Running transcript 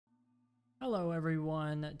Hello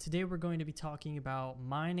everyone, today we're going to be talking about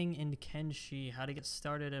mining in Kenshi, how to get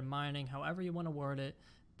started in mining, however you want to word it,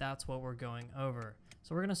 that's what we're going over.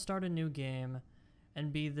 So we're going to start a new game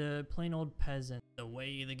and be the plain old peasant, the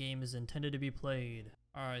way the game is intended to be played.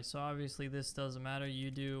 Alright, so obviously this doesn't matter, you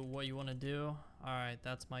do what you want to do. Alright,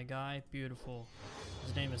 that's my guy, beautiful.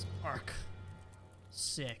 His name is Ark.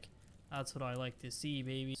 Sick. That's what I like to see,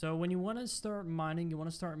 baby. So when you want to start mining, you want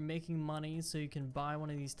to start making money so you can buy one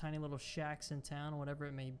of these tiny little shacks in town, whatever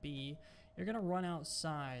it may be. You're going to run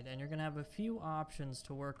outside and you're going to have a few options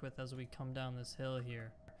to work with as we come down this hill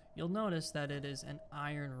here. You'll notice that it is an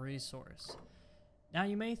iron resource. Now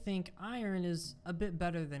you may think iron is a bit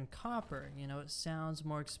better than copper. You know, it sounds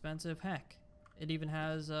more expensive. Heck, it even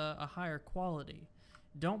has a higher quality.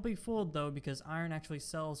 Don't be fooled though, because iron actually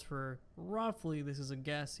sells for roughly, this is a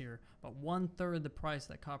guess here, but 1/3 the price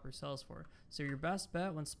that copper sells for. So your best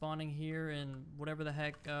bet when spawning here in whatever the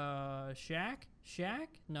heck, shack?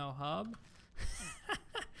 No, hub?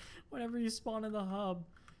 Whenever you spawn in the hub,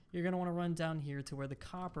 you're going to want to run down here to where the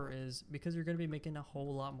copper is, because you're going to be making a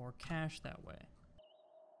whole lot more cash that way.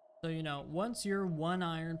 So, you know, once your 1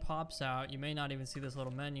 iron pops out, you may not even see this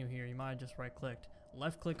little menu here. You might have just right-clicked.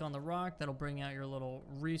 Left-click on the rock. That'll bring out your little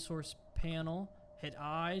resource panel. Hit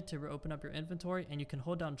I to open up your inventory, and you can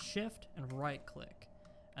hold down Shift and right-click.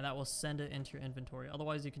 And that will send it into your inventory.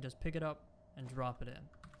 Otherwise, you can just pick it up and drop it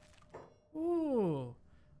in. Ooh,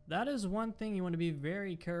 that is one thing you want to be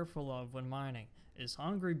very careful of when mining, is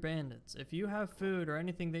hungry bandits. If you have food or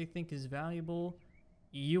anything they think is valuable,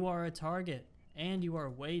 you are a target. And you are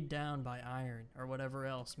weighed down by iron or whatever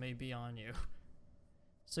else may be on you.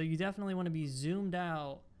 So you definitely want to be zoomed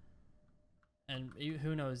out and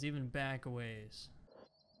who knows, even back a ways.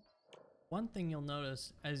 One thing you'll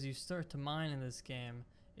notice as you start to mine in this game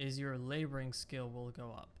is your laboring skill will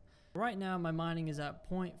go up. Right now my mining is at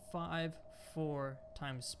 0.54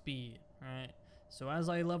 times speed, right? So as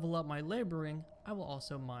I level up my laboring, I will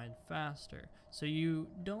also mine faster. So you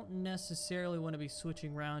don't necessarily want to be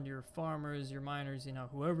switching around your farmers, your miners, you know,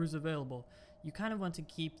 whoever's available. You kind of want to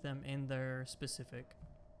keep them in their specific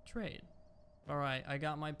trade. Alright, I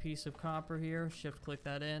got my piece of copper here, shift click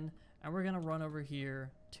that in, and we're gonna run over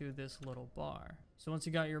here to this little bar. So once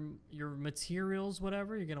you got your materials,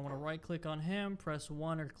 whatever, you're gonna want to right click on him, press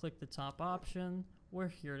 1 or click the top option. We're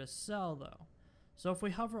here to sell though. So if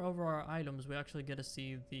we hover over our items, we actually get to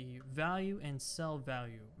see the value and sell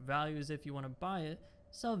value. Value is if you want to buy it,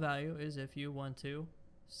 sell value is if you want to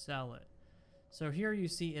sell it. So here you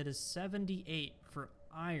see it is 78 for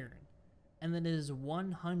iron, and then it is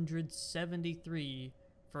 173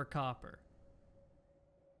 for copper.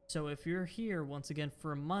 So if you're here, once again,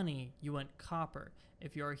 for money, you want copper.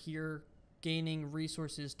 If you're here gaining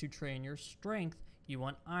resources to train your strength, you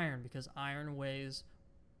want iron, because iron weighs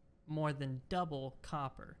more than double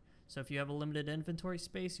copper. So if you have a limited inventory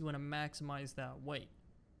space, you want to maximize that weight.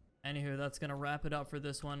 Anywho, that's going to wrap it up for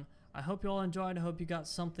this one. I hope you all enjoyed. I hope you got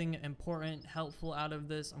something important, helpful out of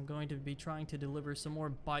this. I'm going to be trying to deliver some more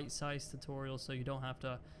bite-sized tutorials so you don't have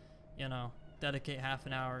to, you know, dedicate half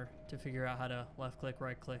an hour to figure out how to left click,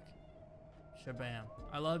 right click. Shabam.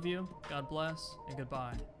 I love you, God bless, and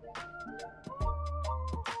goodbye.